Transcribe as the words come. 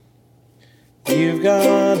You've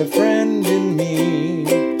got a friend in me.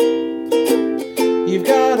 You've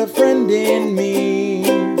got a friend in me.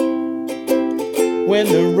 When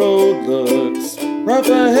the road looks rough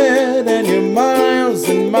ahead and you're miles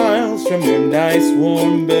and miles from your nice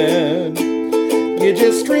warm bed, you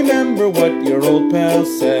just remember what your old pal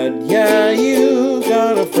said. Yeah, you've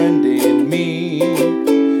got a friend in me.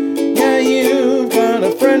 Yeah, you've got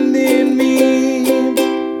a friend in me.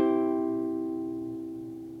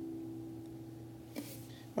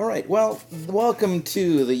 Alright, well, welcome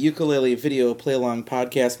to the Ukulele Video Play-Along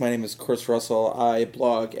Podcast. My name is Chris Russell. I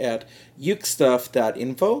blog at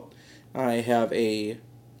ukestuff.info. I have a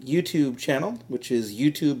YouTube channel, which is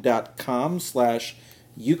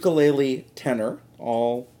youtube.com/ukulele-tenor,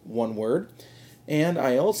 all one word. And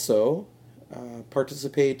I also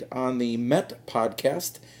participate on the MET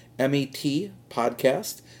podcast, MET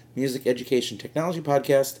podcast, Music Education Technology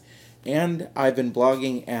podcast, and I've been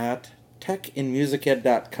blogging at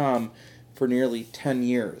techinmusiced.com for nearly 10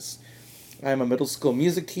 years. I'm a middle school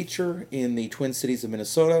music teacher in the Twin Cities of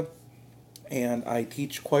Minnesota, and I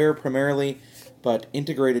teach choir primarily, but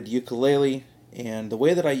integrated ukulele, and the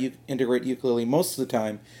way that I integrate ukulele most of the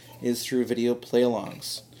time is through video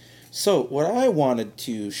play-alongs. So what I wanted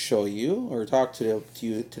to show you, or talk to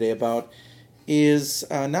you today about, is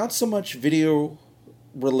not so much video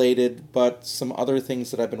related, but some other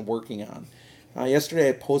things that I've been working on. Yesterday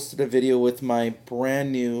I posted a video with my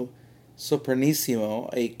brand new Sopranissimo,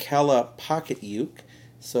 a Kala Pocket Uke.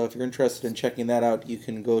 So if you're interested in checking that out, you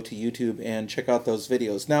can go to YouTube and check out those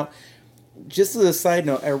videos. Now, just as a side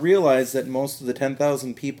note, I realize that most of the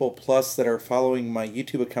 10,000 people plus that are following my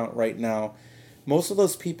YouTube account right now, most of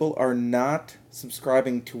those people are not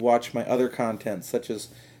subscribing to watch my other content, such as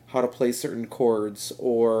how to play certain chords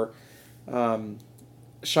or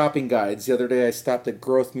shopping guides. The other day I stopped at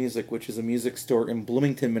Growth Music, which is a music store in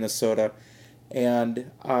Bloomington, Minnesota,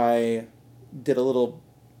 and I did a little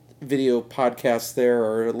video podcast there,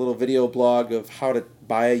 or a little video blog of how to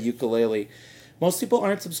buy a ukulele. Most people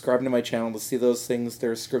aren't subscribing to my channel to see those things.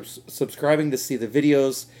 They're subscribing to see the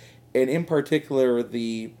videos, and in particular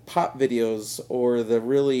the pop videos or the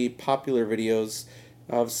really popular videos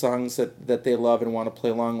of songs that they love and want to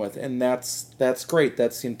play along with. And that's great.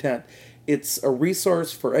 That's the intent. It's a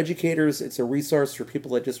resource for educators. It's a resource for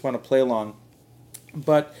people that just want to play along.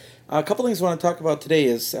 But a couple things I want to talk about today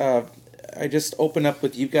is I just opened up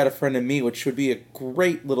with You've Got a Friend in Me, which would be a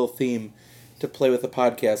great little theme to play with the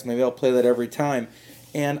podcast. Maybe I'll play that every time.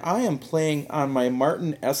 And I am playing on my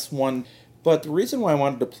Martin S1. But the reason why I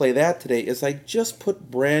wanted to play that today is I just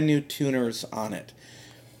put brand new tuners on it.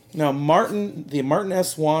 Now, the Martin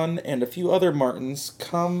S1 and a few other Martins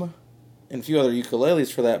come, and a few other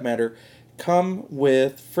ukuleles for that matter, come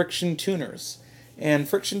with friction tuners. And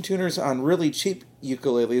friction tuners on really cheap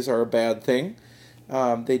ukuleles are a bad thing.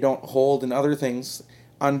 They don't hold and other things.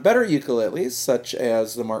 On better ukuleles, such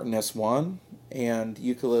as the Martin S1 and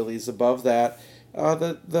ukuleles above that,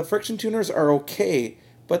 the friction tuners are okay,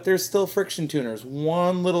 but they're still friction tuners.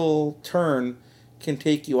 One little turn can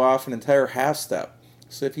take you off an entire half step.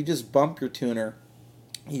 So if you just bump your tuner,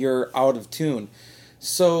 you're out of tune.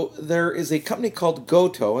 So there is a company called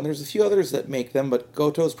Goto, and there's a few others that make them, but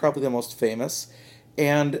Goto is probably the most famous.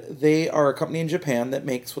 And they are a company in Japan that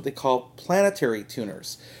makes what they call planetary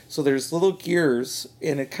tuners. So there's little gears,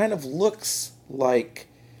 and it kind of looks like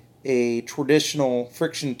a traditional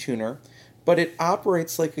friction tuner, but it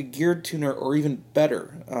operates like a geared tuner, or even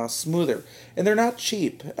better, smoother. And they're not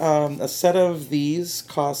cheap. A set of these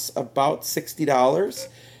costs about $60.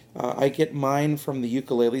 I get mine from the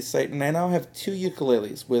ukulele site, and I now have 2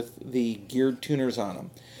 ukuleles with the geared tuners on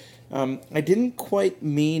them. I didn't quite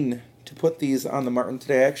mean to put these on the Martin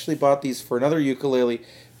today. I actually bought these for another ukulele,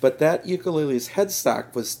 but that ukulele's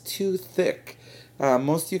headstock was too thick.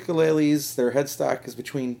 Most ukuleles, their headstock is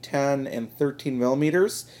between 10 and 13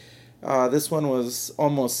 millimeters. This one was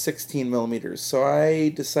almost 16 millimeters, so I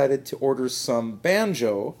decided to order some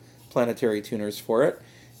banjo planetary tuners for it,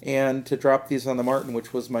 and to drop these on the Martin,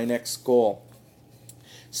 which was my next goal.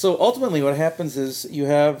 So ultimately what happens is you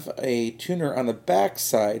have a tuner on the back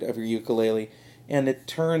side of your ukulele, and it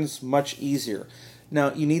turns much easier.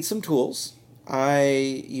 Now you need some tools.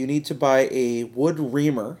 You need to buy a wood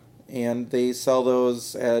reamer, and they sell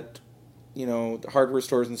those at hardware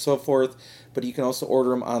stores and so forth, but you can also order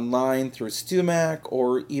them online through StewMac,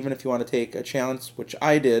 or even if you want to take a challenge, which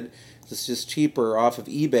I did, this is just cheaper, off of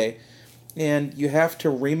eBay. And you have to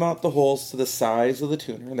ream out the holes to the size of the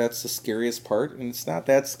tuner. That's the scariest part, and it's not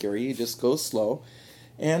that scary. You just go slow,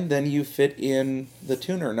 and then you fit in the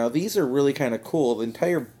tuner. Now these are really kind of cool. The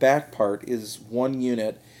entire back part is one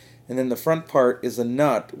unit, and then the front part is a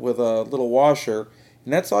nut with a little washer,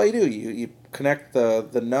 and that's all you do. You connect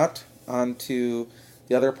the nut onto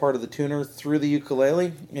the other part of the tuner through the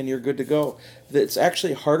ukulele, and you're good to go. It's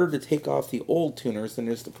actually harder to take off the old tuners than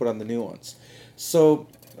it is to put on the new ones. So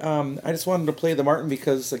I just wanted to play the Martin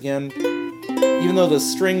because, again, even though the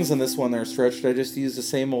strings on this one are stretched, I just used the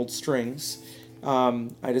same old strings.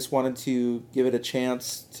 I just wanted to give it a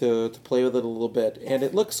chance to play with it a little bit, and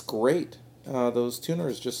it looks great. Those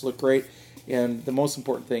tuners just look great, and the most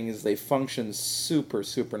important thing is they function super,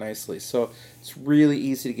 super nicely. So it's really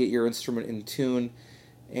easy to get your instrument in tune,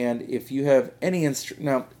 and if you have any instrument...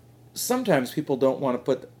 Now, sometimes people don't want to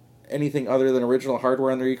put anything other than original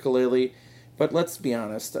hardware on their ukulele, but let's be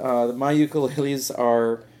honest, my ukuleles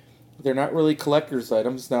are... They're not really collector's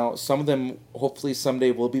items. Now, some of them hopefully someday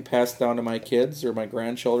will be passed down to my kids or my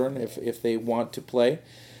grandchildren if they want to play.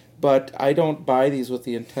 But I don't buy these with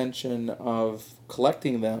the intention of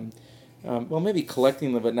collecting them. Well, maybe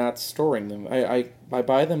collecting them but not storing them. I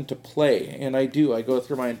buy them to play, and I do. I go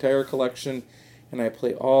through my entire collection and I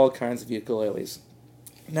play all kinds of ukuleles.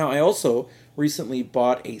 Now, I also recently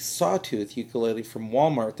bought a sawtooth ukulele from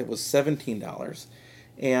Walmart that was $17.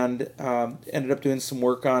 And ended up doing some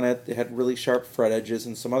work on it. It had really sharp fret edges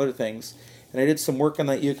and some other things. And I did some work on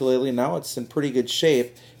that ukulele. Now it's in pretty good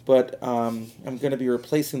shape, but I'm going to be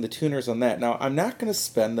replacing the tuners on that. Now, I'm not going to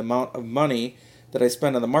spend the amount of money that I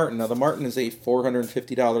spend on the Martin. Now, the Martin is a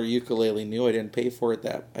 $450 ukulele new. I didn't pay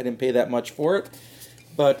that much for it.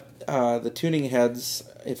 But the tuning heads,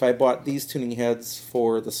 if I bought these tuning heads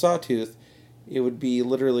for the sawtooth, it would be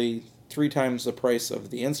literally 3 times the price of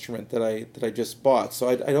the instrument that I just bought. So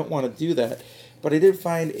I don't want to do that. But I did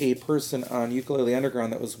find a person on Ukulele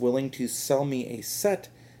Underground that was willing to sell me a set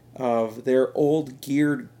of their old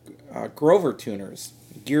geared Grover tuners.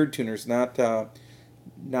 Geared tuners, not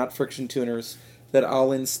friction tuners, that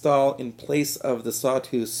I'll install in place of the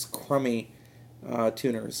Sawtooth's crummy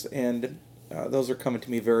tuners. And those are coming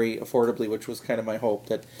to me very affordably, which was kind of my hope,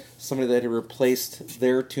 that somebody that had replaced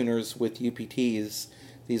their tuners with UPTs,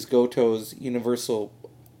 these Goto's universal,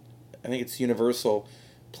 I think it's universal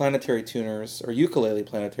planetary tuners, or ukulele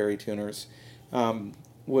planetary tuners,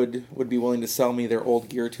 would be willing to sell me their old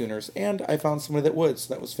gear tuners. And I found somebody that would,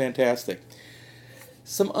 so that was fantastic.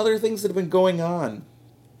 Some other things that have been going on.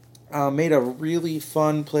 Made a really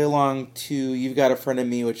fun play-along to You've Got a Friend in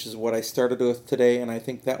Me, which is what I started with today, and I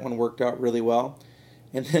think that one worked out really well.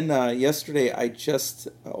 And then yesterday I just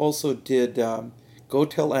also did Go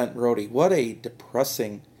Tell Aunt Rhody. What a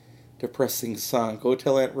depressing song. Go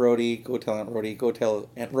tell Aunt Rhody, go tell Aunt Rhody, go tell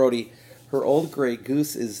Aunt Rhody, her old gray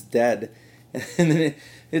goose is dead. And then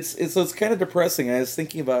it's kind of depressing. I was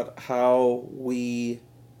thinking about how we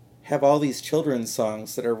have all these children's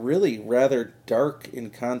songs that are really rather dark in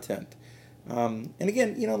content. And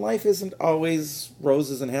again, life isn't always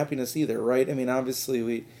roses and happiness either, right? I mean, obviously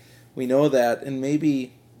we know that, and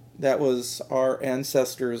maybe that was our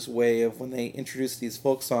ancestors' way of, when they introduced these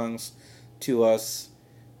folk songs to us,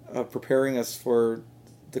 preparing us for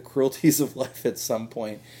the cruelties of life at some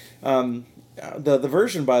point. The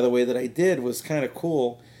version, by the way, that I did was kind of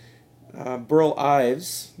cool. Burl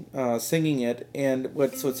Ives singing it, and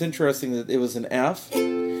what's interesting that it was an F,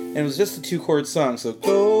 and it was just a 2-chord song. So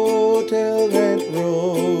go tell Aunt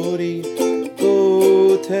Rhody,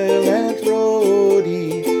 go tell Aunt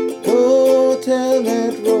Rhody, go tell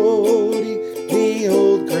Aunt Rhody, the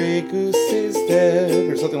old gray goose is dead,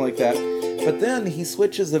 or something like that. But then he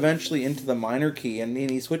switches eventually into the minor key, and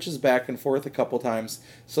he switches back and forth a couple times.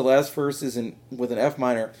 So the last verse is with an F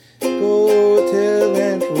minor. Go tell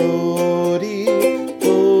Aunt Rhody,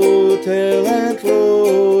 go tell Aunt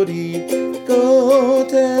Rhody, go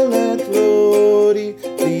tell Aunt Rhody,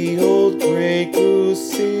 the old gray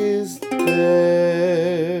goose is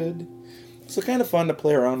dead. So kind of fun to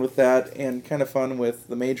play around with that, and kind of fun with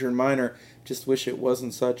the major and minor. Just wish it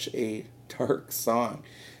wasn't such a dark song.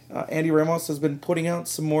 Andy Ramos has been putting out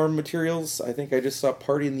some more materials. I think I just saw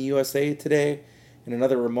Party in the USA today, and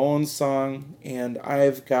another Ramones song. And I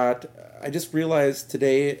just realized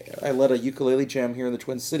today, I led a ukulele jam here in the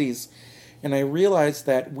Twin Cities, and I realized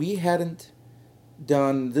that we hadn't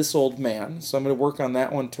done This Old Man, so I'm going to work on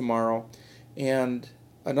that one tomorrow. And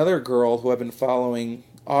another girl who I've been following,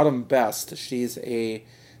 Autumn Best, she's a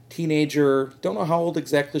teenager, don't know how old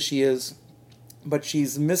exactly she is, but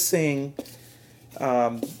she's missing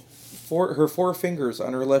her 4 fingers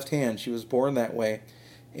on her left hand. She was born that way.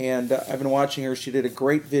 And I've been watching her. She did a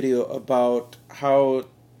great video about how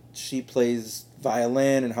she plays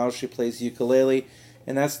violin and how she plays ukulele.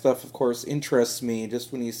 And that stuff, of course, interests me,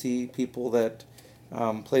 just when you see people that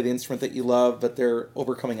play the instrument that you love, but they're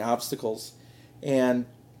overcoming obstacles. And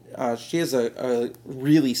she has a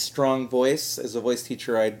really strong voice. As a voice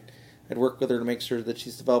teacher, I'd work with her to make sure that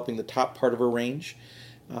she's developing the top part of her range,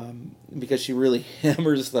 because she really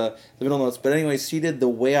hammers the middle notes. But anyways, she did The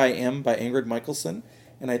Way I Am by Ingrid Michaelson,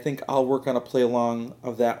 and I think I'll work on a play along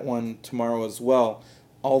of that one tomorrow as well.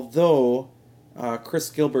 Although Chris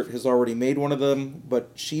Gilbert has already made one of them,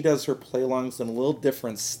 but she does her play alongs in a little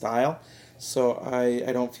different style, so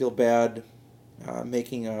I don't feel bad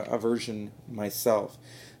making a version myself.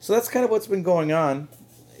 So that's kind of what's been going on.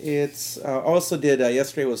 It's also did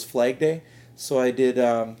yesterday was Flag Day, so I did.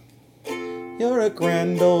 You're a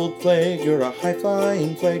grand old flag, you're a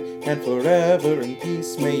high-flying flag, and forever in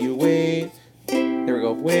peace may you wave. There we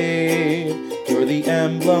go, wave. You're the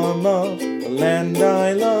emblem of the land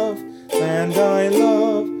I love,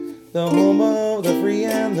 the home of the free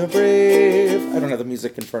and the brave. I don't have the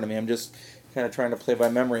music in front of me, I'm just kind of trying to play by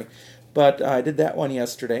memory. But I did that one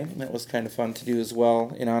yesterday, and that was kind of fun to do as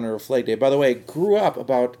well in honor of Flag Day. By the way, I grew up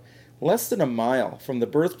about less than a mile from the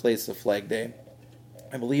birthplace of Flag Day.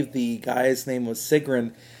 I believe the guy's name was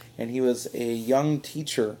Sigrun, and he was a young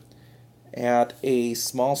teacher at a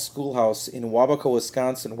small schoolhouse in Wabaco,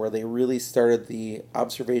 Wisconsin, where they really started the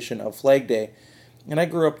observation of Flag Day. And I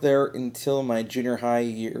grew up there until my junior high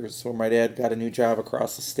years, where my dad got a new job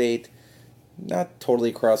across the state. Not totally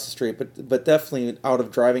across the street, but definitely out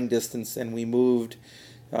of driving distance, and we moved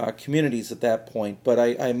communities at that point. But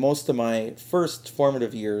I most of my first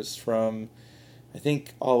formative years, from I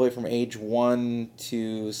think all the way from age 1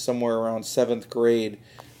 to somewhere around 7th grade,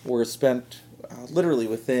 were spent literally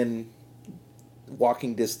within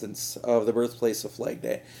walking distance of the birthplace of Flag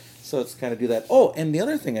Day. So it's kind of do that. Oh, and the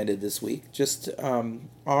other thing I did this week, just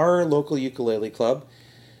our local ukulele club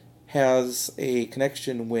has a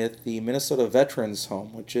connection with the Minnesota Veterans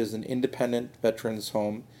Home, which is an independent veterans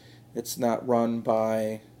home. It's not run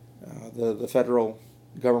by the federal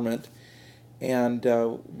government. And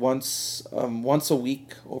once a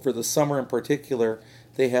week, over the summer in particular,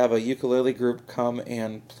 they have a ukulele group come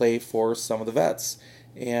and play for some of the vets.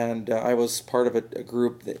 And I was part of a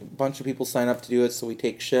group, a bunch of people sign up to do it, so we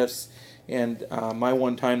take shifts. And my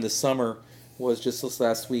one time this summer was just this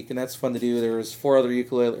last week, and that's fun to do. There was three other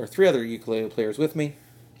ukulele players with me,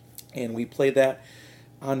 and we played that.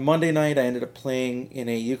 On Monday night, I ended up playing in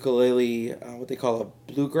a ukulele, what they call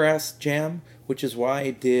a bluegrass jam, which is why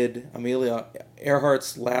I did Amelia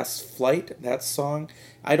Earhart's Last Flight, that song.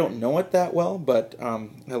 I don't know it that well, but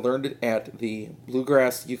I learned it at the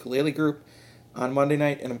Bluegrass Ukulele Group on Monday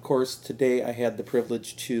night, and of course today I had the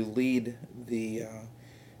privilege to lead the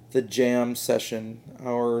jam session,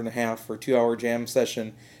 hour and a half or 2 hour jam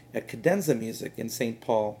session at Cadenza Music in St.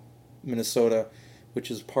 Paul, Minnesota, which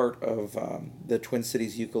is part of the Twin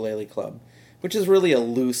Cities Ukulele Club, which is really a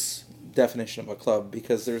loose definition of a club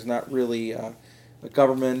because there's not really a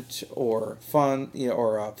government or fund,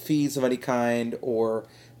 or fees of any kind or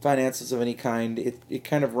finances of any kind. It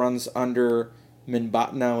kind of runs under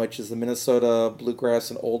MNBATNA, which is the Minnesota Bluegrass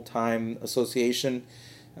and Old Time Association.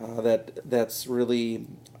 That's really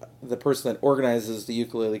the person that organizes the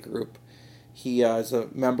ukulele group. He is a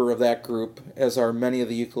member of that group, as are many of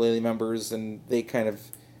the ukulele members, and they kind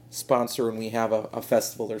of sponsor when we have a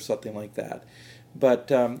festival or something like that.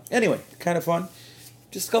 But anyway, kind of fun.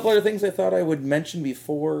 Just a couple other things I thought I would mention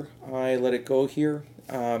before I let it go here.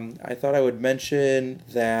 I thought I would mention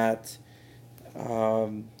that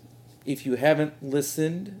if you haven't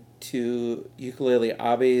listened to Ukulele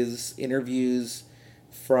Abe's interviews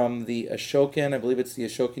from the Ashokan, I believe it's the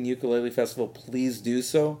Ashokan Ukulele Festival, please do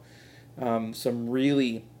so. Some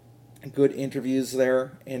really good interviews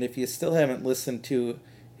there, and if you still haven't listened to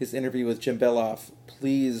his interview with Jim Beloff,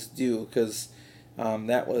 please do, because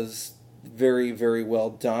that was very, very well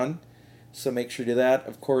done. So make sure to do that.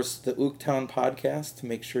 Of course, the Ooktown podcast,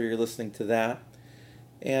 make sure you're listening to that.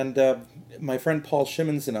 And my friend Paul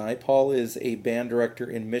Shimmons and I, Paul is a band director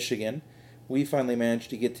in Michigan. We finally managed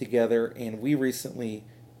to get together, and we recently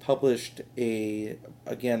published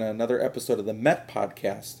another episode of the Met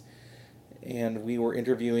podcast. And we were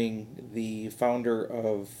interviewing the founder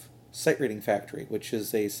of Sight Reading Factory, which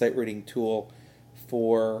is a sight reading tool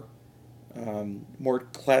for more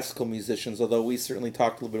classical musicians, although we certainly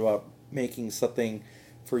talked a little bit about making something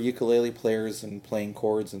for ukulele players and playing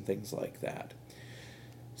chords and things like that.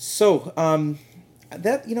 So I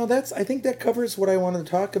think that covers what I wanted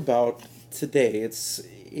to talk about today. It's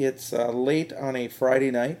late on a Friday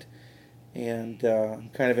night, and I'm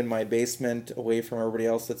kind of in my basement away from everybody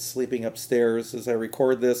else that's sleeping upstairs as I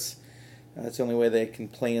record this. That's the only way that I can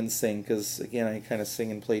play and sing, because again, I kind of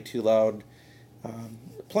sing and play too loud.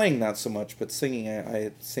 Playing not so much, but singing,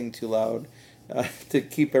 I sing too loud to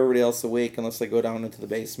keep everybody else awake unless I go down into the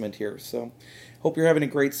basement here. So, hope you're having a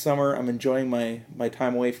great summer. I'm enjoying my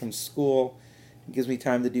time away from school. It gives me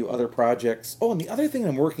time to do other projects. Oh, and the other thing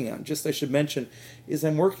I'm working on, just I should mention, is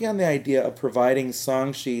I'm working on the idea of providing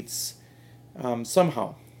song sheets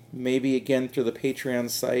somehow. Maybe again through the Patreon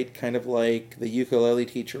site, kind of like the ukulele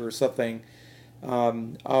teacher or something,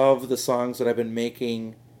 of the songs that I've been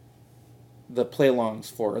making the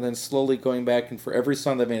play-alongs for, and then slowly going back and for every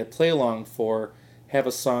song that I made a play-along for, have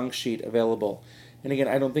a song sheet available. And again,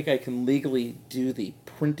 I don't think I can legally do the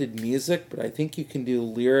printed music, but I think you can do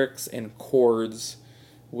lyrics and chords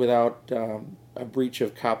without a breach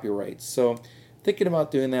of copyright. So thinking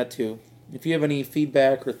about doing that too. If you have any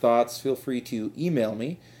feedback or thoughts, feel free to email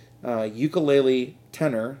me. Ukulele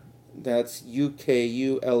tenor, that's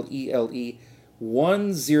UKULELE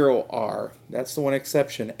 10R, that's the one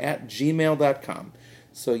exception, at gmail.com.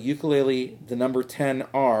 So ukulele, the number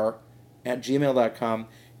 10R, at gmail.com,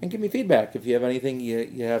 and give me feedback if you have anything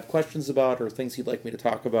you have questions about or things you'd like me to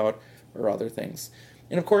talk about or other things.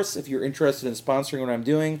 And of course, if you're interested in sponsoring what I'm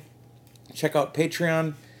doing, check out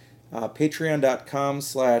Patreon.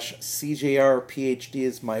 Patreon.com/CJRPhD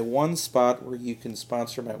is my one spot where you can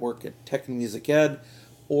sponsor my work at Tech and Music Ed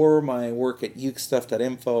or my work at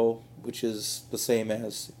ukestuff.info, which is the same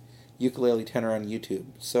as Ukulele Tenor on YouTube.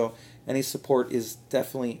 So any support is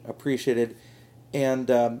definitely appreciated.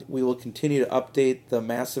 And we will continue to update the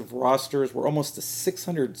massive rosters. We're almost to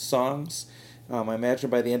 600 songs. I imagine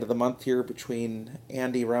by the end of the month here, between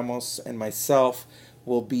Andy Ramos and myself,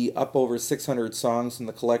 we'll be up over 600 songs in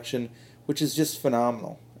the collection, which is just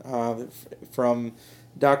phenomenal. From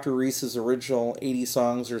Dr. Reese's original 80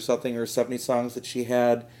 songs or something, or 70 songs that she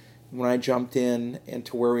had when I jumped in, and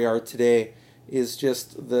to where we are today, is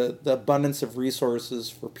just the abundance of resources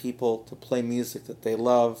for people to play music that they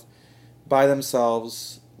love by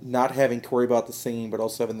themselves, not having to worry about the singing, but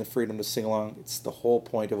also having the freedom to sing along. It's the whole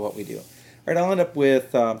point of what we do. All right, I'll end up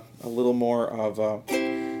with a little more of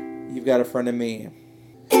You've Got a Friend in Me.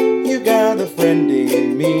 You got a friend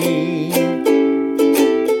in me.